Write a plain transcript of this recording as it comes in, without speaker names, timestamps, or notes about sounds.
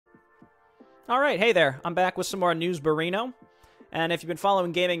Alright, hey there. I'm back with some more Newsborino. And if you've been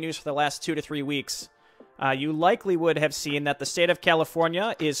following gaming news for the last 2 to 3 weeks, you likely would have seen that the state of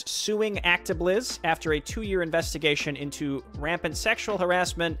California is suing ActiBliz after a 2-year investigation into rampant sexual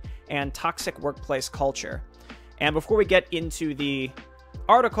harassment and toxic workplace culture. And before we get into the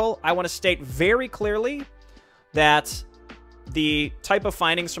article, I want to state very clearly that the type of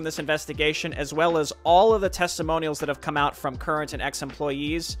findings from this investigation, as well as all of the testimonials that have come out from current and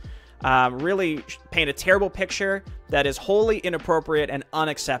ex-employees, really paint a terrible picture that is wholly inappropriate and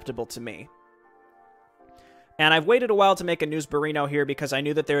unacceptable to me. And I've waited a while to make a Newsborino here because I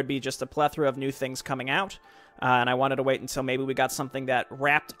knew that there would be just a plethora of new things coming out, and I wanted to wait until maybe we got something that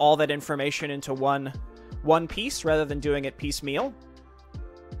wrapped all that information into one piece rather than doing it piecemeal.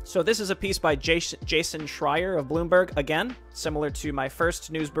 So this is a piece by Jason Schreier of Bloomberg, again, similar to my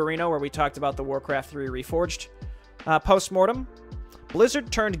first Newsborino where we talked about the Warcraft 3 Reforged postmortem.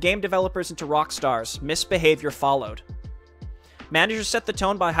 Blizzard turned game developers into rock stars. Misbehavior followed. Managers set the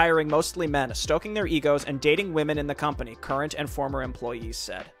tone by hiring mostly men, stoking their egos, and dating women in the company, current and former employees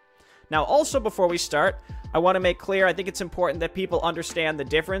said. Now, also before we start, I want to make clear, I think it's important that people understand the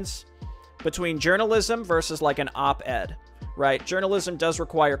difference between journalism versus like an op-ed, right? Journalism does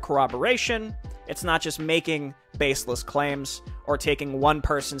require corroboration. It's not just making baseless claims or taking one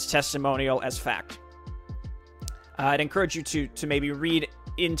person's testimonial as fact. I'd encourage you to maybe read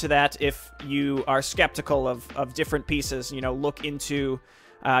into that if you are skeptical of different pieces. You know, look into,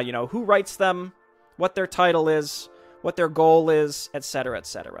 who writes them, what their title is, what their goal is, etc.,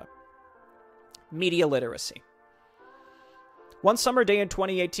 etc. Media literacy. One summer day in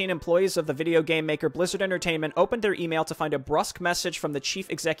 2018, employees of the video game maker Blizzard Entertainment opened their email to find a brusque message from the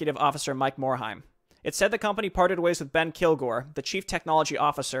chief executive officer, Mike Morhaime. It said the company parted ways with Ben Kilgore, the chief technology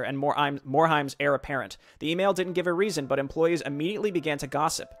officer and Morheime's heir apparent. The email didn't give a reason, but employees immediately began to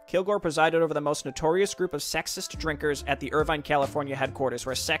gossip. Kilgore presided over the most notorious group of sexist drinkers at the Irvine, California headquarters,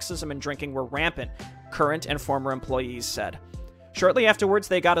 where sexism and drinking were rampant, current and former employees said. Shortly afterwards,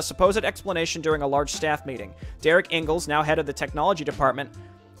 they got a supposed explanation during a large staff meeting. Derek Ingalls, now head of the technology department,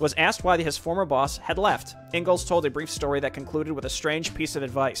 was asked why his former boss had left. Ingalls told a brief story that concluded with a strange piece of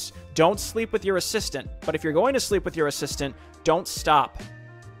advice. Don't sleep with your assistant, but if you're going to sleep with your assistant, don't stop.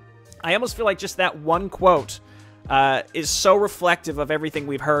 I almost feel like just that one quote is so reflective of everything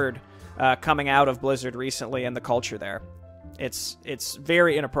we've heard coming out of Blizzard recently and the culture there. It's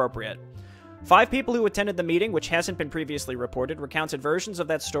very inappropriate. 5 people who attended the meeting, which hasn't been previously reported, recounted versions of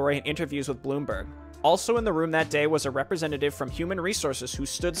that story in interviews with Bloomberg. Also in the room that day was a representative from Human Resources who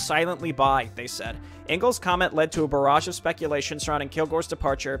stood silently by, they said. Ingalls' comment led to a barrage of speculation surrounding Kilgore's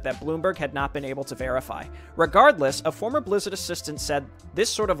departure that Bloomberg had not been able to verify. Regardless, a former Blizzard assistant said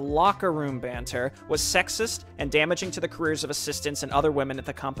this sort of locker room banter was sexist and damaging to the careers of assistants and other women at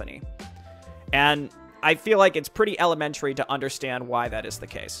the company. And I feel like it's pretty elementary to understand why that is the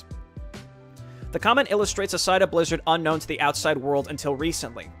case. The comment illustrates a side of Blizzard unknown to the outside world until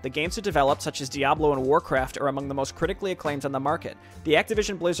recently. The games it developed, such as Diablo and Warcraft, are among the most critically acclaimed on the market. The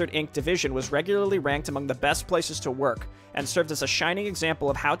Activision Blizzard Inc. division was regularly ranked among the best places to work, and served as a shining example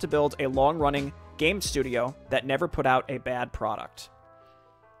of how to build a long-running game studio that never put out a bad product.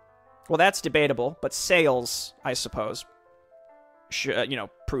 Well, that's debatable, but sales, I suppose, should,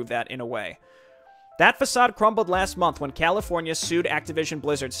 prove that in a way. That facade crumbled last month when California sued Activision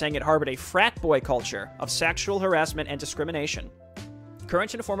Blizzard, saying it harbored a frat boy culture of sexual harassment and discrimination.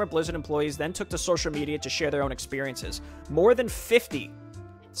 Current and former Blizzard employees then took to social media to share their own experiences. More than 50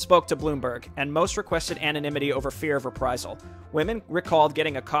 spoke to Bloomberg, and most requested anonymity over fear of reprisal. Women recalled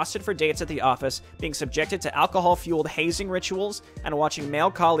getting accosted for dates at the office, being subjected to alcohol-fueled hazing rituals, and watching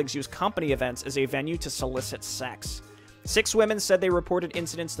male colleagues use company events as a venue to solicit sex. 6 women said they reported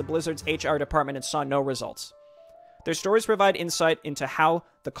incidents to Blizzard's HR department and saw no results. Their stories provide insight into how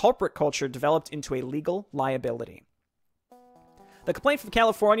the culprit culture developed into a legal liability. The complaint from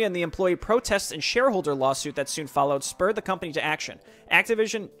California and the employee protests and shareholder lawsuit that soon followed spurred the company to action.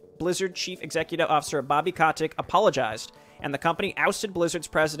 Activision Blizzard Chief Executive Officer Bobby Kotick apologized, and the company ousted Blizzard's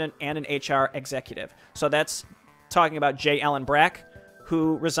president and an HR executive. So that's talking about J. Allen Brack,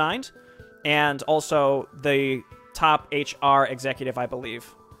 who resigned, and also the top HR executive, I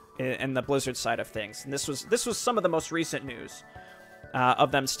believe, in the Blizzard side of things. And this was some of the most recent news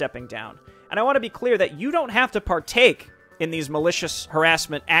of them stepping down. And I want to be clear that you don't have to partake in these malicious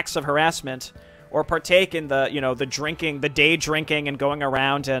harassment, acts of harassment, or partake in the drinking, the day drinking and going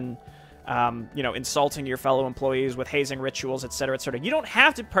around and insulting your fellow employees with hazing rituals, etc., etc. You don't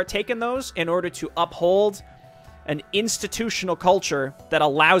have to partake in those in order to uphold an institutional culture that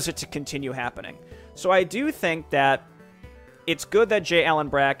allows it to continue happening. So I do think that it's good that J. Allen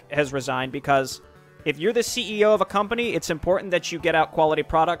Brack has resigned, because if you're the CEO of a company, it's important that you get out quality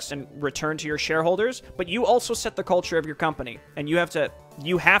products and return to your shareholders, but you also set the culture of your company, and you have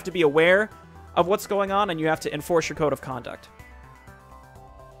to be aware of what's going on, and you have to enforce your code of conduct.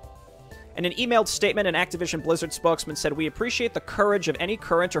 In an emailed statement, an Activision Blizzard spokesman said, "We appreciate the courage of any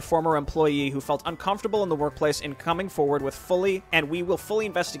current or former employee who felt uncomfortable in the workplace in coming forward with and we will fully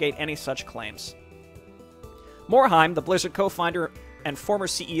investigate any such claims." Morhaime, the Blizzard co-founder and former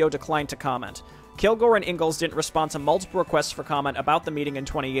CEO, declined to comment. Kilgore and Ingalls didn't respond to multiple requests for comment about the meeting in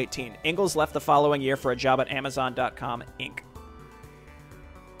 2018. Ingalls left the following year for a job at Amazon.com, Inc.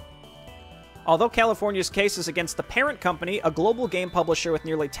 Although California's case is against the parent company, a global game publisher with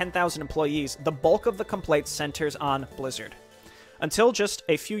nearly 10,000 employees, the bulk of the complaint centers on Blizzard. Until just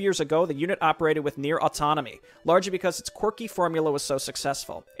a few years ago, the unit operated with near autonomy, largely because its quirky formula was so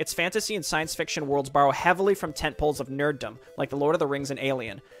successful. Its fantasy and science fiction worlds borrow heavily from tentpoles of nerddom, like The Lord of the Rings and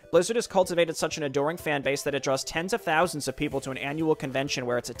Alien. Blizzard has cultivated such an adoring fan base that it draws tens of thousands of people to an annual convention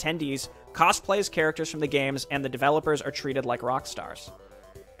where its attendees cosplay as characters from the games, and the developers are treated like rock stars.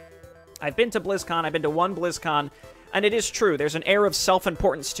 I've been to BlizzCon, I've been to one BlizzCon, and it is true, there's an air of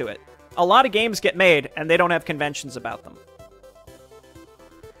self-importance to it. A lot of games get made, and they don't have conventions about them.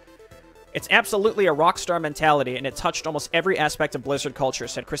 It's absolutely a rockstar mentality, and it touched almost every aspect of Blizzard culture,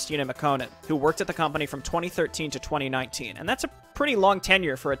 said Christina McConan, who worked at the company from 2013 to 2019. And that's a pretty long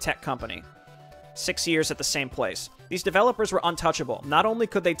tenure for a tech company. 6 years at the same place. These developers were untouchable. Not only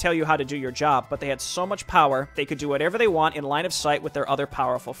could they tell you how to do your job, but they had so much power, they could do whatever they want in line of sight with their other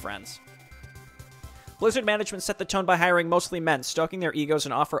powerful friends. Blizzard management set the tone by hiring mostly men, stoking their egos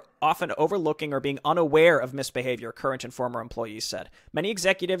and often overlooking or being unaware of misbehavior, current and former employees said. Many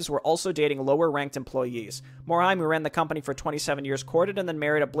executives were also dating lower-ranked employees. Morhaime, who ran the company for 27 years, courted and then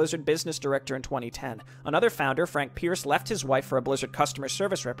married a Blizzard business director in 2010. Another founder, Frank Pierce, left his wife for a Blizzard customer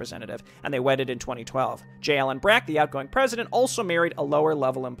service representative, and they wedded in 2012. J. Allen Brack, the outgoing president, also married a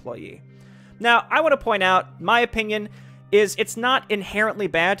lower-level employee. Now, I want to point out, my opinion is it's not inherently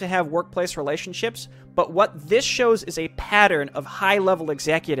bad to have workplace relationships, but what this shows is a pattern of high-level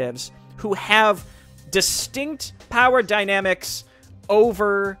executives who have distinct power dynamics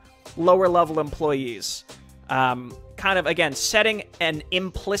over lower-level employees. Kind of, again, setting an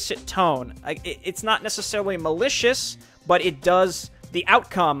implicit tone. It's not necessarily malicious, but it does, the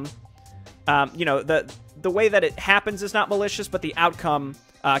outcome, the way that it happens is not malicious, but the outcome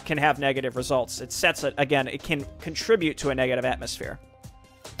can have negative results. It sets it, again, it can contribute to a negative atmosphere.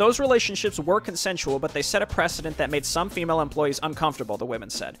 Those relationships were consensual, but they set a precedent that made some female employees uncomfortable, the women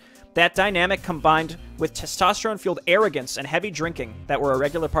said. That dynamic, combined with testosterone-fueled arrogance and heavy drinking that were a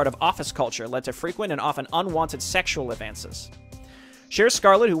regular part of office culture, led to frequent and often unwanted sexual advances. Cher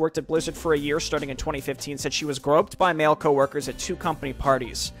Scarlett, who worked at Blizzard for a year starting in 2015, said she was groped by male coworkers at 2 company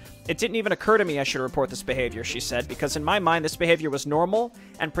parties. "It didn't even occur to me I should report this behavior," she said, "because in my mind this behavior was normal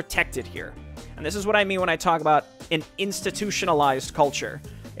and protected here." And this is what I mean when I talk about an institutionalized culture.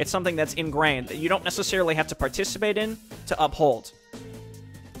 It's something that's ingrained, that you don't necessarily have to participate in to uphold.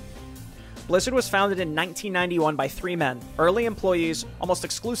 Blizzard was founded in 1991 by 3 men. Early employees, almost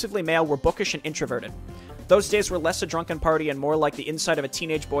exclusively male, were bookish and introverted. Those days were less a drunken party and more like the inside of a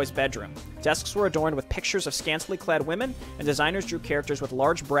teenage boy's bedroom. Desks were adorned with pictures of scantily clad women, and designers drew characters with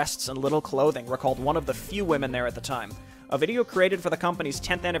large breasts and little clothing, recalled one of the few women there at the time. A video created for the company's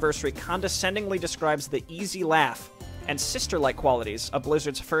 10th anniversary condescendingly describes the easy laugh and sister-like qualities of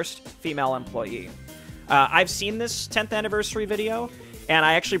Blizzard's first female employee. I've seen this 10th anniversary video, and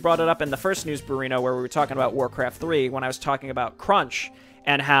I actually brought it up in the first Newsborino where we were talking about Warcraft 3 when I was talking about Crunch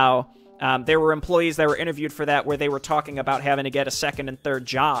and how there were employees that were interviewed for that where they were talking about having to get a second and third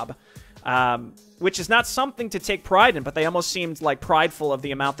job, which is not something to take pride in, but they almost seemed like prideful of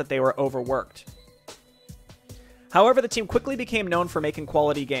the amount that they were overworked. However, the team quickly became known for making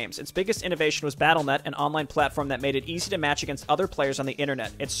quality games. Its biggest innovation was Battle.net, an online platform that made it easy to match against other players on the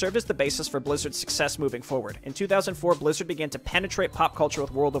internet. It served as the basis for Blizzard's success moving forward. In 2004, Blizzard began to penetrate pop culture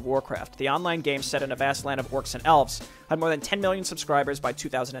with World of Warcraft. The online game, set in a vast land of orcs and elves, had more than 10 million subscribers by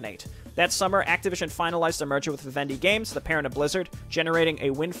 2008. That summer, Activision finalized a merger with Vivendi Games, the parent of Blizzard, generating a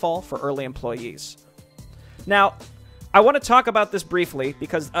windfall for early employees. Now, I want to talk about this briefly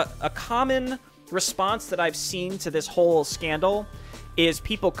because a common response that I've seen to this whole scandal is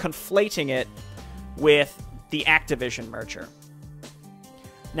people conflating it with the Activision merger.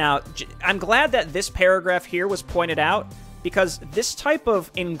 Now, I'm glad that this paragraph here was pointed out because this type of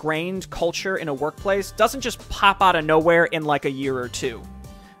ingrained culture in a workplace doesn't just pop out of nowhere in like a year or two.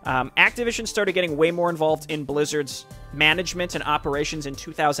 Activision started getting way more involved in Blizzard's management and operations in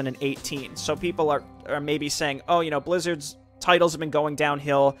 2018. So people are maybe saying, oh, you know, Blizzard's titles have been going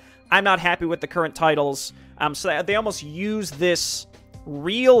downhill. I'm not happy with the current titles. So they almost use this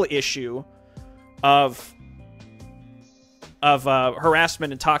real issue of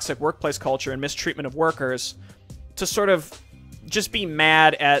harassment and toxic workplace culture and mistreatment of workers to sort of just be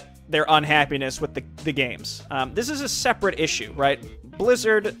mad at their unhappiness with the games. This is a separate issue, right?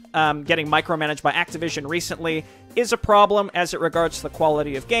 Blizzard getting micromanaged by Activision recently is a problem as it regards to the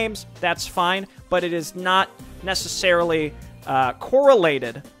quality of games. That's fine, but it is not necessarily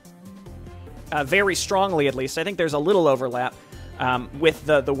correlated very strongly, at least. I think there's a little overlap with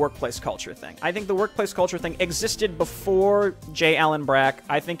the workplace culture thing. I think the workplace culture thing existed before J. Allen Brack.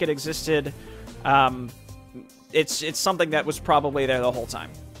 I think it existed... It's something that was probably there the whole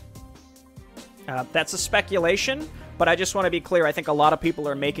time. That's a speculation, but I just want to be clear. I think a lot of people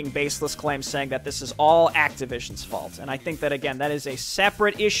are making baseless claims saying that this is all Activision's fault. And I think that, again, that is a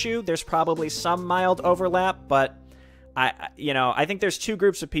separate issue. There's probably some mild overlap, but I think there's two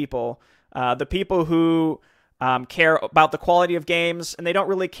groups of people. The people who care about the quality of games, and they don't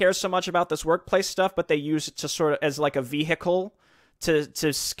really care so much about this workplace stuff, but they use it to sort of as like a vehicle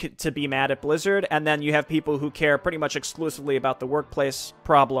to be mad at Blizzard. And then you have people who care pretty much exclusively about the workplace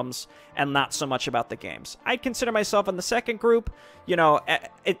problems and not so much about the games. I'd consider myself in the second group, and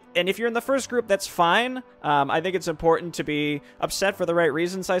if you're in the first group, that's fine. I think it's important to be upset for the right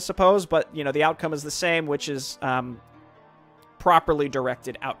reasons, I suppose, but, the outcome is the same, which is properly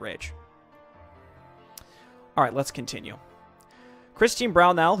directed outrage. All right, let's continue. Christine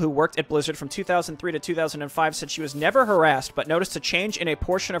Brownell, who worked at Blizzard from 2003 to 2005, said she was never harassed, but noticed a change in a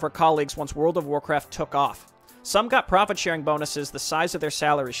portion of her colleagues once World of Warcraft took off. Some got profit-sharing bonuses the size of their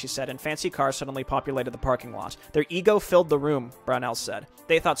salaries, she said, and fancy cars suddenly populated the parking lot. Their ego filled the room, Brownell said.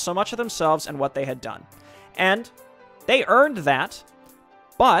 They thought so much of themselves and what they had done. And they earned that,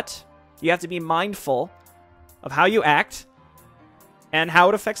 but you have to be mindful of how you act and how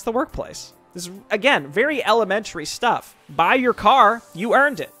it affects the workplace. This is, again, very elementary stuff. Buy your car, you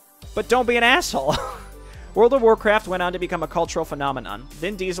earned it. But don't be an asshole. World of Warcraft went on to become a cultural phenomenon.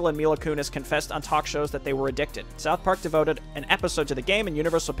 Vin Diesel and Mila Kunis confessed on talk shows that they were addicted. South Park devoted an episode to the game, and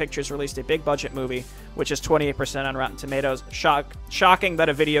Universal Pictures released a big-budget movie, which is 28% on Rotten Tomatoes. Shocking that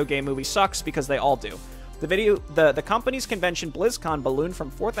a video game movie sucks, because they all do. The company's convention, BlizzCon, ballooned from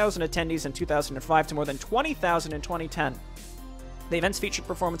 4,000 attendees in 2005 to more than 20,000 in 2010. The events featured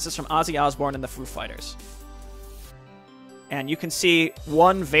performances from Ozzy Osbourne and the Foo Fighters. And you can see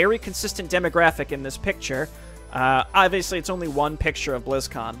one very consistent demographic in this picture. Obviously, it's only one picture of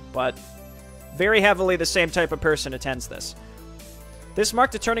BlizzCon, but very heavily the same type of person attends this. This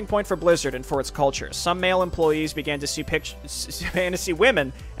marked a turning point for Blizzard and for its culture. Some male employees began to see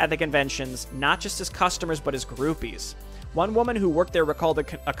women at the conventions, not just as customers, but as groupies. One woman who worked there recalled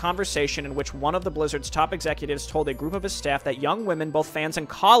a conversation in which one of the Blizzard's top executives told a group of his staff that young women, both fans and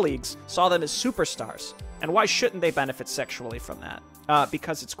colleagues, saw them as superstars. And why shouldn't they benefit sexually from that?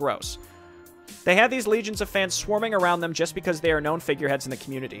 Because it's gross. They have these legions of fans swarming around them just because they are known figureheads in the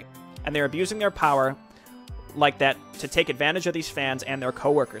community. And they're abusing their power like that to take advantage of these fans and their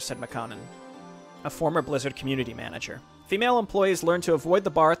coworkers, said McConnell, a former Blizzard community manager. Female employees learned to avoid the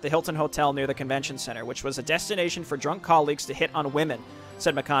bar at the Hilton Hotel near the convention center, which was a destination for drunk colleagues to hit on women,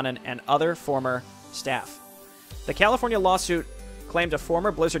 said McConnell and other former staff. The California lawsuit claimed a former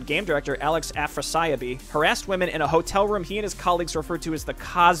Blizzard game director, Alex Afrasiabi, harassed women in a hotel room he and his colleagues referred to as the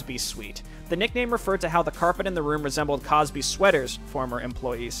Cosby Suite. The nickname referred to how the carpet in the room resembled Cosby sweaters, former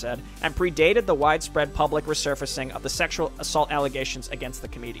employees said, and predated the widespread public resurfacing of the sexual assault allegations against the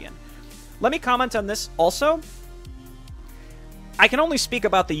comedian. Let me comment on this also. I can only speak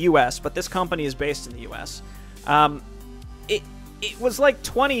about the U.S., but this company is based in the U.S. It was like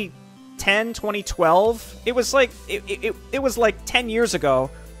 2010, 2012. It was like 10 years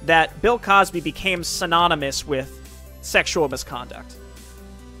ago that Bill Cosby became synonymous with sexual misconduct.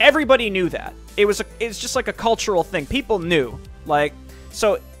 Everybody knew that. It's just like a cultural thing. People knew.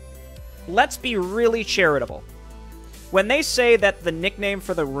 So let's be really charitable. When they say that the nickname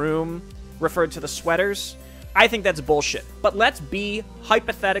for the room referred to the sweaters, I think that's bullshit. But let's be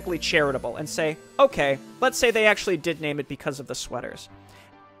hypothetically charitable and say, okay, let's say they actually did name it because of the sweaters.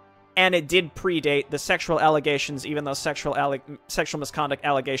 And it did predate the sexual allegations, even though sexual misconduct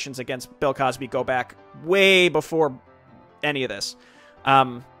allegations against Bill Cosby go back way before any of this.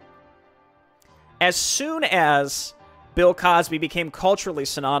 As soon as Bill Cosby became culturally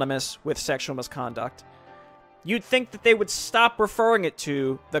synonymous with sexual misconduct, you'd think that they would stop referring it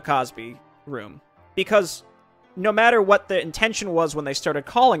to the Cosby Room. Because no matter what the intention was when they started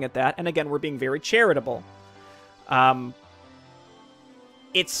calling it that, and again, we're being very charitable,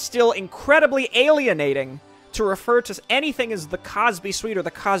 it's still incredibly alienating to refer to anything as the Cosby Suite or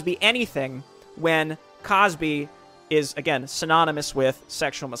the Cosby anything when Cosby is, again, synonymous with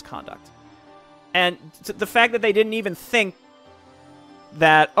sexual misconduct. And the fact that they didn't even think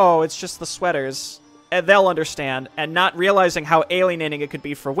that, oh, it's just the sweaters, and they'll understand, and not realizing how alienating it could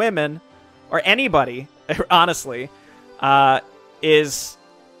be for women, or anybody, honestly, is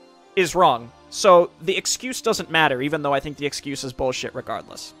wrong. So the excuse doesn't matter, even though I think the excuse is bullshit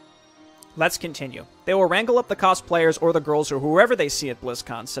regardless. Let's continue. They will wrangle up the cosplayers or the girls or whoever they see at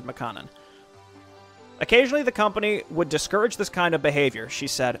BlizzCon, said McConnon. Occasionally, the company would discourage this kind of behavior, she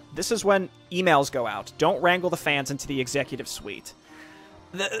said. This is when emails go out. Don't wrangle the fans into the executive suite.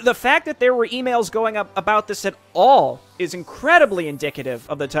 The fact that there were emails going up about this at all is incredibly indicative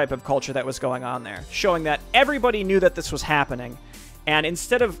of the type of culture that was going on there, showing that everybody knew that this was happening, and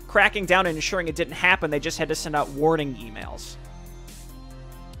instead of cracking down and ensuring it didn't happen, they just had to send out warning emails.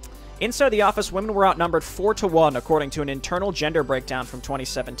 Inside the office, women were outnumbered 4-1, according to an internal gender breakdown from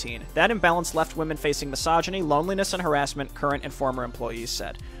 2017. That imbalance left women facing misogyny, loneliness, and harassment, current and former employees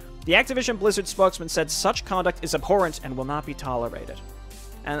said. The Activision Blizzard spokesman said such conduct is abhorrent and will not be tolerated.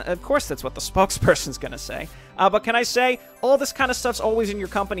 And of course that's what the spokesperson's going to say. But can I say, all this kind of stuff's always in your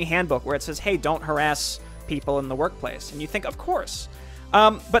company handbook where it says, hey, don't harass people in the workplace. And you think, of course.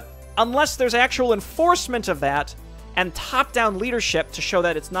 But unless there's actual enforcement of that, and top-down leadership to show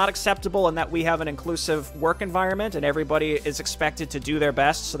that it's not acceptable and that we have an inclusive work environment and everybody is expected to do their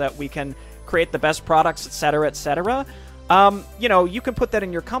best so that we can create the best products, etc., etc., you know, you can put that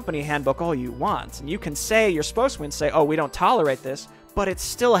in your company handbook all you want. And you can say, your spokesman say, oh, we don't tolerate this, but it's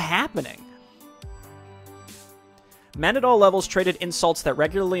still happening. Men at all levels traded insults that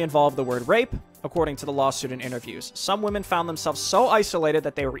regularly involved the word rape, according to the lawsuit and interviews. Some women found themselves so isolated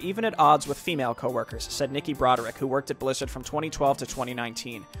that they were even at odds with female coworkers, said Nikki Broderick, who worked at Blizzard from 2012 to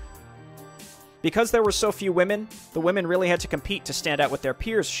 2019. Because there were so few women, the women really had to compete to stand out with their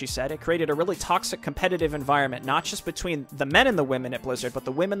peers, she said. It created a really toxic competitive environment, not just between the men and the women at Blizzard, but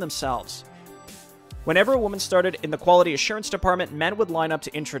the women themselves. Whenever a woman started in the quality assurance department, men would line up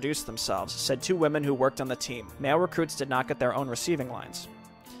to introduce themselves, said two women who worked on the team. Male recruits did not get their own receiving lines.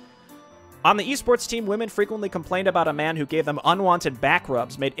 On the esports team, women frequently complained about a man who gave them unwanted back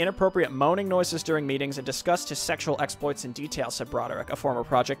rubs, made inappropriate moaning noises during meetings, and discussed his sexual exploits in detail, said Broderick, a former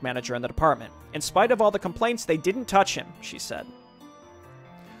project manager in the department. In spite of all the complaints, they didn't touch him, she said.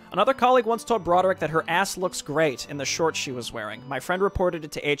 Another colleague once told Broderick that her ass looks great in the shorts she was wearing. My friend reported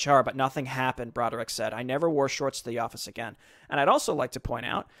it to HR, but nothing happened, Broderick said. I never wore shorts to the office again. And I'd also like to point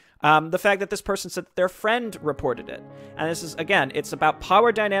out the fact that this person said that their friend reported it. And this is, again, it's about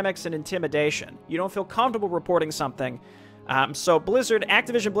power dynamics and intimidation. You don't feel comfortable reporting something. So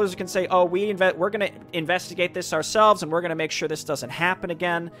Activision Blizzard can say, oh, we're going to investigate this ourselves, and we're going to make sure this doesn't happen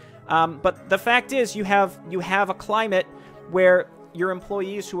again. But the fact is, you have a climate where your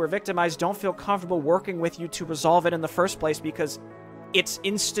employees who are victimized don't feel comfortable working with you to resolve it in the first place because it's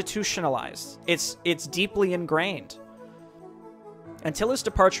institutionalized. It's deeply ingrained. Until his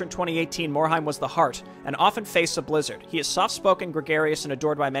departure in 2018, Morhaime was the heart and often face of Blizzard. He is soft-spoken, gregarious, and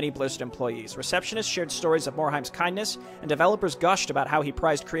adored by many Blizzard employees. Receptionists shared stories of Morhaime's kindness, and developers gushed about how he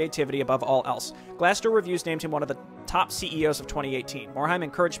prized creativity above all else. Glassdoor reviews named him one of the top CEOs of 2018. Morhaime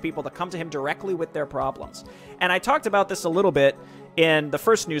encouraged people to come to him directly with their problems. And I talked about this a little bit in the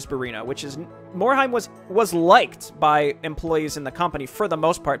first Newsborino, which is Morhaime was liked by employees in the company for the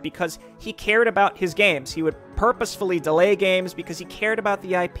most part because he cared about his games. He would purposefully delay games because he cared about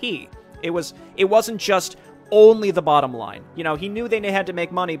the IP. It wasn't just only the bottom line. You know, he knew they had to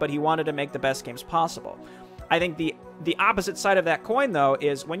make money, but he wanted to make the best games possible. I think the opposite side of that coin, though,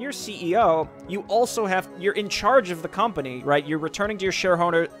 is when you're CEO, you're in charge of the company, right? You're returning to your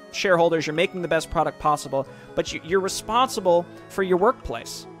shareholders, you're making the best product possible, but you're responsible for your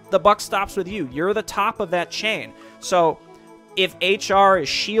workplace. The buck stops with you. You're the top of that chain. So if HR is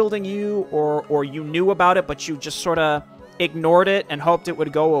shielding you or you knew about it, but you just sort of ignored it and hoped it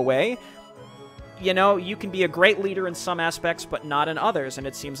would go away, you know, you can be a great leader in some aspects, but not in others, and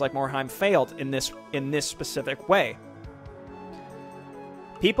it seems like Morhaime failed in this specific way.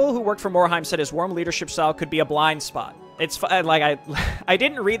 People who worked for Morhaime said his warm leadership style could be a blind spot. It's like I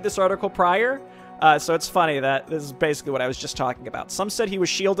didn't read this article prior, so it's funny that this is basically what I was just talking about. Some said he was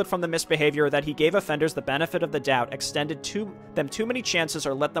shielded from the misbehavior, or that he gave offenders the benefit of the doubt, extended them too many chances,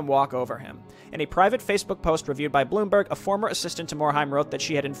 or let them walk over him. In a private Facebook post reviewed by Bloomberg, a former assistant to Morhaime wrote that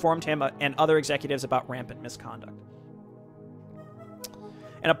she had informed him and other executives about rampant misconduct.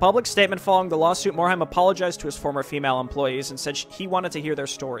 In a public statement following the lawsuit, Morhaime apologized to his former female employees and said he wanted to hear their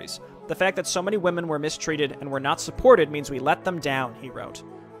stories. The fact that so many women were mistreated and were not supported means we let them down, he wrote.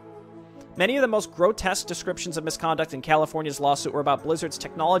 Many of the most grotesque descriptions of misconduct in California's lawsuit were about Blizzard's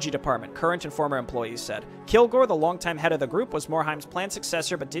technology department, current and former employees said. Kilgore, the longtime head of the group, was Morheim's planned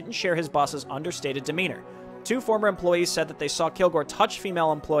successor but didn't share his boss's understated demeanor. 2 former employees said that they saw Kilgore touch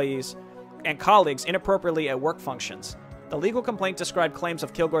female employees and colleagues inappropriately at work functions. The legal complaint described claims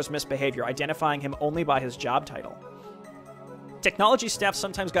of Kilgore's misbehavior, identifying him only by his job title. Technology staff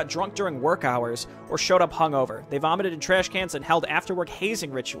sometimes got drunk during work hours or showed up hungover. They vomited in trash cans and held after-work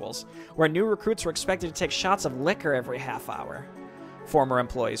hazing rituals, where new recruits were expected to take shots of liquor every half hour, former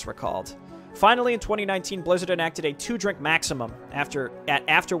employees recalled. Finally, in 2019, Blizzard enacted a 2-drink maximum at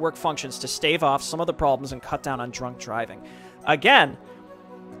after-work functions to stave off some of the problems and cut down on drunk driving. Again,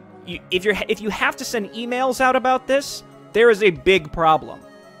 if you have to send emails out about this, there is a big problem,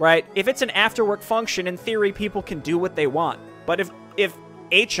 right? If it's an after-work function, in theory, people can do what they want. But if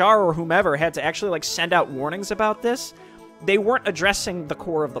HR or whomever had to actually, like, send out warnings about this, they weren't addressing the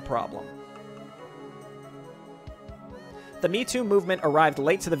core of the problem. The Me Too movement arrived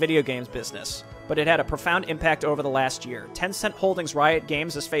late to the video games business, but it had a profound impact over the last year. Tencent Holdings Riot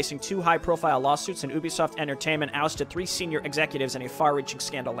Games is facing 2 high-profile lawsuits, and Ubisoft Entertainment ousted 3 senior executives in a far-reaching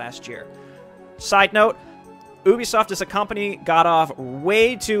scandal last year. Side note, Ubisoft as a company got off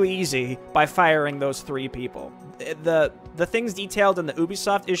way too easy by firing those 3 people. The things detailed in the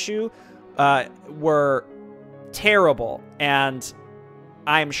Ubisoft issue were terrible, and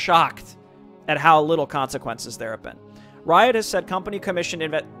I'm shocked at how little consequences there have been. Riot has said a company commission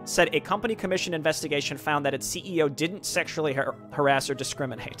investigation found that its CEO didn't sexually harass or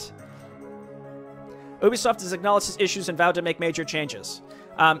discriminate. Ubisoft has acknowledged its issues and vowed to make major changes.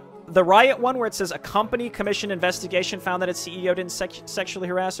 The Riot one, where it says a company commission investigation found that its CEO didn't sexually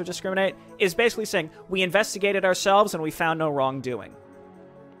harass or discriminate, is basically saying, we investigated ourselves and we found no wrongdoing.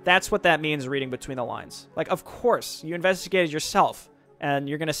 That's what that means, reading between the lines. Like, of course, you investigated yourself, and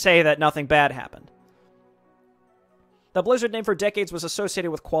you're going to say that nothing bad happened. The Blizzard name for decades was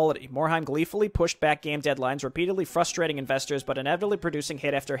associated with quality. Morheim gleefully pushed back game deadlines, repeatedly frustrating investors, but inevitably producing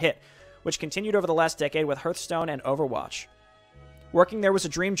hit after hit, which continued over the last decade with Hearthstone and Overwatch. Working there was a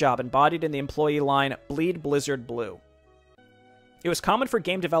dream job, embodied in the employee line, Bleed Blizzard Blue. It was common for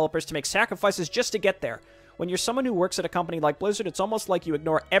game developers to make sacrifices just to get there. When you're someone who works at a company like Blizzard, it's almost like you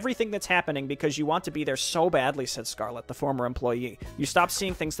ignore everything that's happening because you want to be there so badly, said Scarlett, the former employee. You stop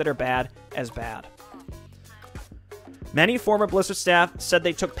seeing things that are bad as bad. Many former Blizzard staff said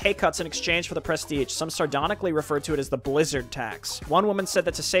they took pay cuts in exchange for the prestige. Some sardonically referred to it as the Blizzard tax. One woman said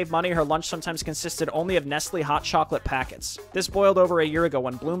that to save money, her lunch sometimes consisted only of Nestle hot chocolate packets. This boiled over a year ago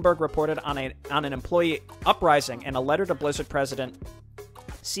when Bloomberg reported on an employee uprising and a letter to Blizzard president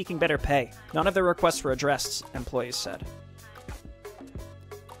seeking better pay. None of their requests were addressed, employees said.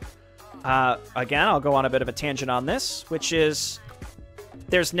 Again, I'll go on a bit of a tangent on this, which is,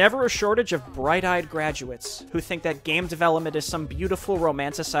 there's never a shortage of bright-eyed graduates who think that game development is some beautiful,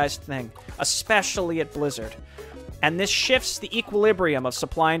 romanticized thing, especially at Blizzard. And this shifts the equilibrium of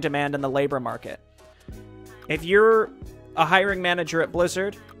supply and demand in the labor market. If you're a hiring manager at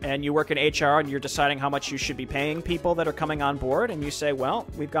Blizzard and you work in HR and you're deciding how much you should be paying people that are coming on board, and you say, well,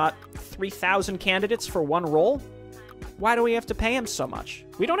 we've got 3,000 candidates for one role, why do we have to pay them so much?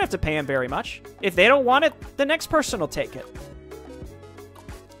 We don't have to pay them very much. If they don't want it, the next person will take it.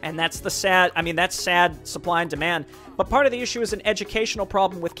 And that's the sad, that's sad supply and demand. But part of the issue is an educational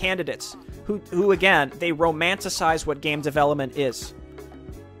problem with candidates who again, they romanticize what game development is.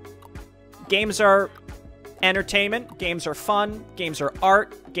 Games are entertainment, games are fun, games are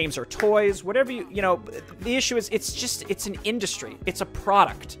art, games are toys, whatever the issue is, it's an industry. It's a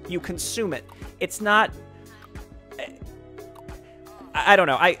product. You consume it. It's not, I don't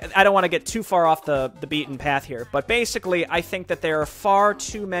know. I don't want to get too far off the beaten path here, but basically, I think that there are far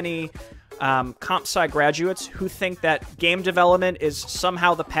too many comp sci graduates who think that game development is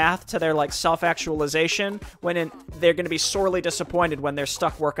somehow the path to their self-actualization, when they're going to be sorely disappointed when they're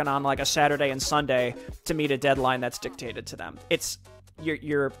stuck working on a Saturday and Sunday to meet a deadline that's dictated to them.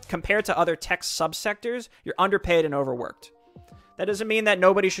 You're compared to other tech subsectors, you're underpaid and overworked. That doesn't mean that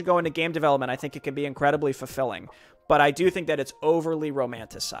nobody should go into game development. I think it can be incredibly fulfilling. But I do think that it's overly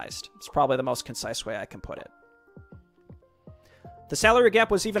romanticized. It's probably the most concise way I can put it. The salary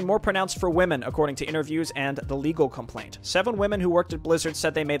gap was even more pronounced for women, according to interviews and the legal complaint. 7 women who worked at Blizzard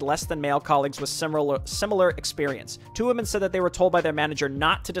said they made less than male colleagues with similar experience. 2 women said that they were told by their manager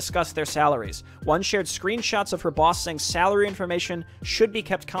not to discuss their salaries. One shared screenshots of her boss saying salary information should be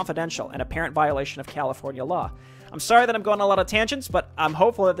kept confidential, an apparent violation of California law. I'm sorry that I'm going on a lot of tangents, but I'm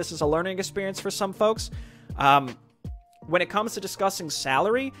hopeful that this is a learning experience for some folks. When it comes to discussing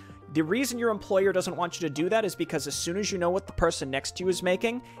salary, The reason your employer doesn't want you to do that is because as soon as you know what the person next to you is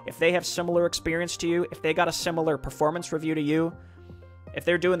making, if they have similar experience to you, if they got a similar performance review to you, if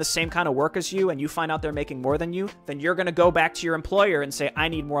they're doing the same kind of work as you and you find out they're making more than you, then you're going to go back to your employer and say, I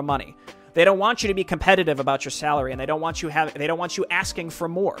need more money. They don't want you to be competitive about your salary, and they don't want you asking for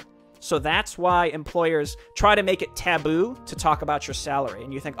more. So that's why employers try to make it taboo to talk about your salary.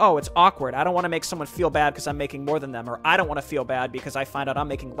 And you think, oh, it's awkward. I don't want to make someone feel bad because I'm making more than them, or I don't want to feel bad because I find out I'm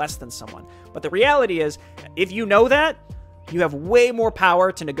making less than someone. But the reality is, if you know that, you have way more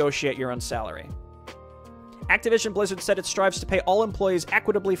power to negotiate your own salary. Activision Blizzard said it strives to pay all employees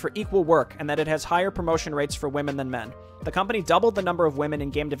equitably for equal work, and that it has higher promotion rates for women than men. The company doubled the number of women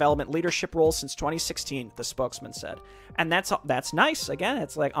in game development leadership roles since 2016, the spokesman said. And that's nice. Again,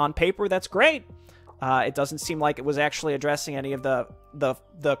 it's like, on paper, that's great. It doesn't seem like it was actually addressing any of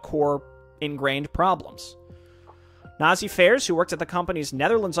the core ingrained problems. Nazi Fairs, who worked at the company's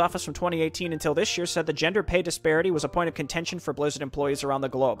Netherlands office from 2018 until this year, said the gender pay disparity was a point of contention for Blizzard employees around the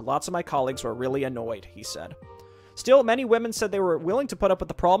globe. Lots of my colleagues were really annoyed, he said. Still, many women said they were willing to put up with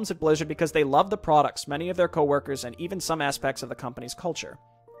the problems at Blizzard because they love the products, many of their coworkers, and even some aspects of the company's culture.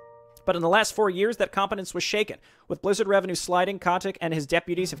 But in the last 4 years, that confidence was shaken. With Blizzard revenue sliding, Kotick and his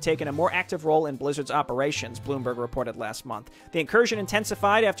deputies have taken a more active role in Blizzard's operations, Bloomberg reported last month. The incursion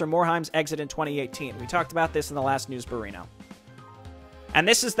intensified after Morhaim's exit in 2018. We talked about this in the last Newsborino. And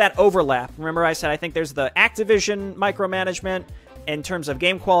this is that overlap. Remember I said I think there's the Activision micromanagement in terms of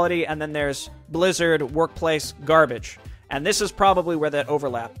game quality, and then there's Blizzard workplace garbage. And this is probably where that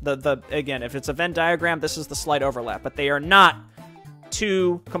overlap. Again, if it's a Venn diagram, this is the slight overlap. But they are not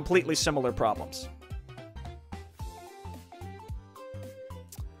two completely similar problems.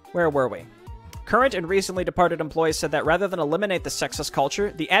 Where were we? Current and recently departed employees said that rather than eliminate the sexist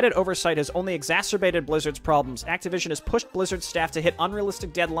culture, the added oversight has only exacerbated Blizzard's problems. Activision has pushed Blizzard staff to hit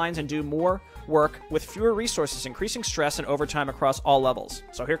unrealistic deadlines and do more work with fewer resources, increasing stress and overtime across all levels.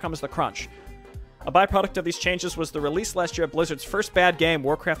 So here comes the crunch. A byproduct of these changes was the release last year of Blizzard's first bad game,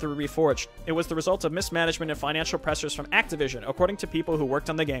 Warcraft 3 Reforged. It was the result of mismanagement and financial pressures from Activision, according to people who worked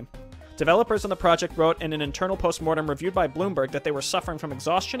on the game. Developers on the project wrote in an internal postmortem reviewed by Bloomberg that they were suffering from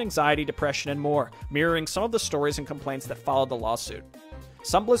exhaustion, anxiety, depression, and more, mirroring some of the stories and complaints that followed the lawsuit.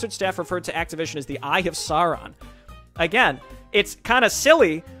 Some Blizzard staff referred to Activision as the Eye of Sauron. Again, it's kind of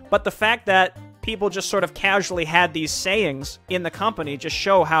silly, but the fact that people just sort of casually had these sayings in the company just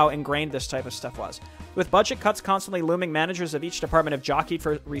show how ingrained this type of stuff was. With budget cuts constantly looming, managers of each department have jockeyed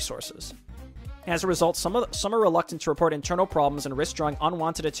for resources. As a result, some are reluctant to report internal problems and risk drawing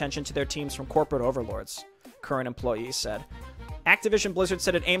unwanted attention to their teams from corporate overlords, current employees said. Activision Blizzard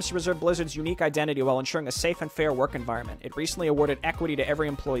said it aims to preserve Blizzard's unique identity while ensuring a safe and fair work environment. It recently awarded equity to every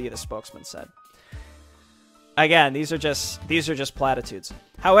employee, the spokesman said. Again, these are just platitudes.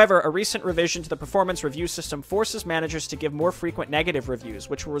 However, a recent revision to the performance review system forces managers to give more frequent negative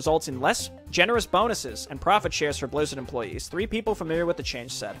reviews, which will result in less generous bonuses and profit shares for Blizzard employees, 3 people familiar with the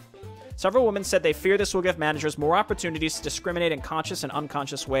change said. Several women said they fear this will give managers more opportunities to discriminate in conscious and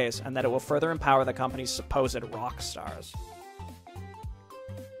unconscious ways, and that it will further empower the company's supposed rock stars.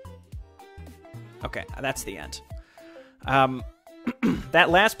 Okay, that's the end. That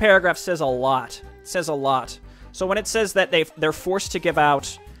last paragraph says a lot. It says a lot. So when it says that they're forced to give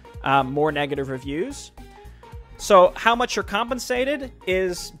out more negative reviews, so how much you're compensated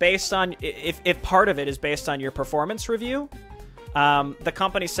is based on, if part of it is based on your performance review, the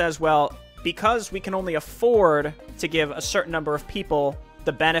company says, well, because we can only afford to give a certain number of people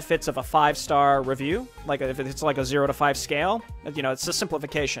the benefits of a 5-star review, like if it's like a 0 to 5 scale, you know, it's a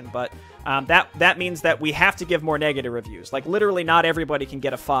simplification, but that means that we have to give more negative reviews. Like literally not everybody can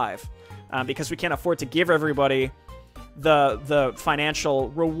get a 5 because we can't afford to give everybody the financial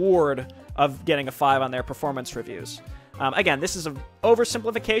reward of getting a 5 on their performance reviews. Again, this is an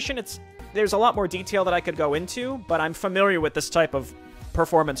oversimplification. There's a lot more detail that I could go into, but I'm familiar with this type of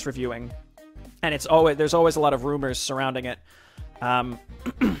performance reviewing, and there's always a lot of rumors surrounding it.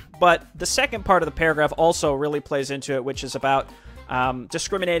 But the second part of the paragraph also really plays into it, which is about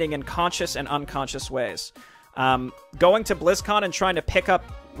discriminating in conscious and unconscious ways. Going to BlizzCon and trying to pick up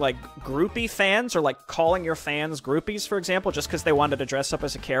like groupie fans, or like calling your fans groupies, for example, just because they wanted to dress up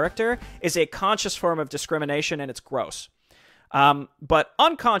as a character, is a conscious form of discrimination, and it's gross. But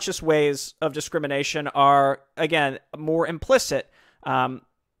unconscious ways of discrimination are, again, more implicit. I'm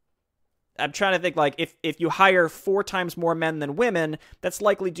trying to think, like, if you hire 4 times more men than women, that's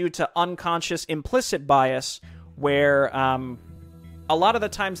likely due to unconscious implicit bias, where a lot of the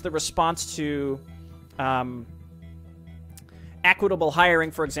times the response to equitable hiring,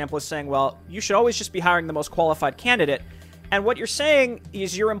 for example, is saying, well, you should always just be hiring the most qualified candidate. And what you're saying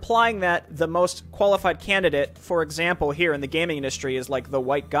is you're implying that the most qualified candidate, for example, here in the gaming industry, is like the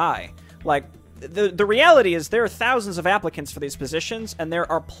white guy. Like, the reality is there are thousands of applicants for these positions, and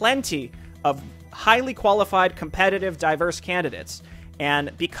there are plenty of highly qualified, competitive, diverse candidates.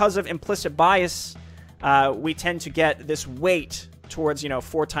 And because of implicit bias, we tend to get this weight towards,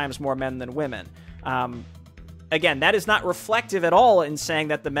 4 times more men than women. Again, that is not reflective at all in saying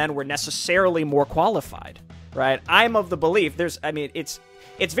that the men were necessarily more qualified, right? I'm of the belief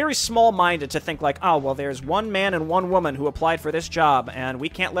it's very small-minded to think like, oh, well, there's one man and one woman who applied for this job, and we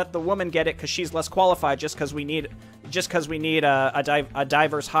can't let the woman get it because she's less qualified just because we need a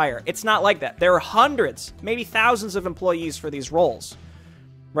diverse hire. It's not like that. There are hundreds, maybe thousands of employees for these roles,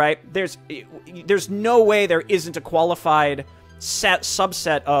 right? There's no way there isn't a qualified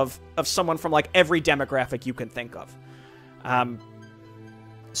subset of someone from like every demographic you can think of.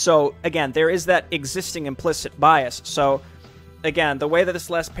 So again, there is that existing implicit bias. So again, the way that this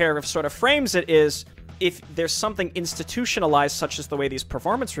last paragraph sort of frames it is, if there's something institutionalized, such as the way these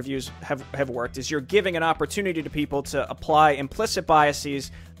performance reviews have worked, is you're giving an opportunity to people to apply implicit biases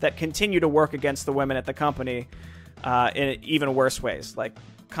that continue to work against the women at the company in even worse ways, like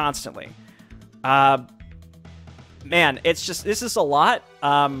constantly. Man, this is a lot.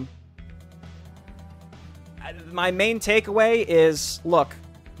 My main takeaway is, look,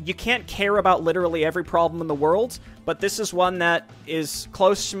 you can't care about literally every problem in the world, but this is one that is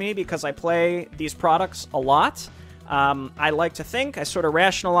close to me because I play these products a lot. I like to think, I sort of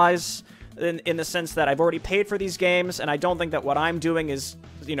rationalize in the sense that I've already paid for these games, and I don't think that what I'm doing is,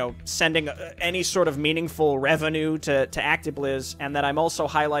 sending any sort of meaningful revenue to ActiBliz, and that I'm also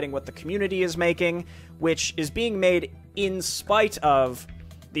highlighting what the community is making, which is being made in spite of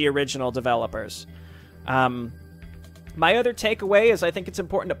the original developers. My other takeaway is I think it's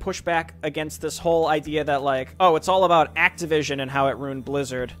important to push back against this whole idea that, like, oh, it's all about Activision and how it ruined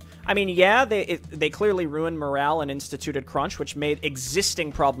Blizzard. I mean, yeah, they clearly ruined morale and instituted crunch, which made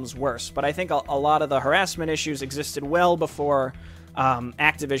existing problems worse. But I think a lot of the harassment issues existed well before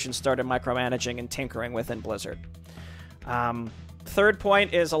Activision started micromanaging and tinkering within Blizzard. Third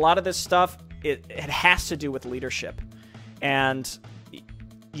point is a lot of this stuff, it has to do with leadership. And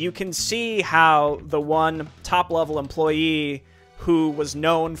you can see how the one top-level employee who was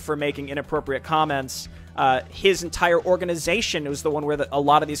known for making inappropriate comments, his entire organization was the one where a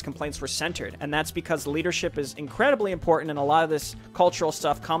lot of these complaints were centered. And that's because leadership is incredibly important, and a lot of this cultural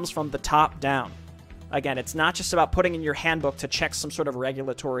stuff comes from the top down. Again, it's not just about putting in your handbook to check some sort of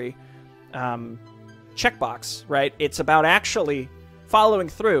regulatory checkbox, right? It's about actually following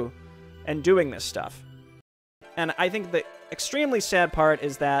through and doing this stuff. And I think the extremely sad part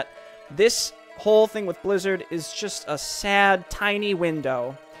is that this whole thing with Blizzard is just a sad, tiny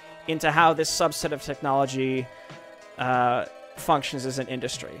window into how this subset of technology functions as an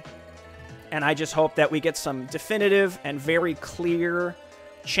industry. And I just hope that we get some definitive and very clear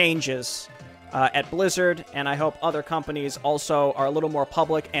changes at Blizzard, and I hope other companies also are a little more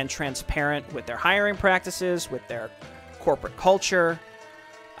public and transparent with their hiring practices, with their corporate culture,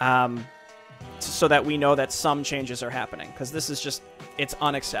 so that we know that some changes are happening, because this is just, it's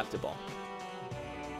unacceptable.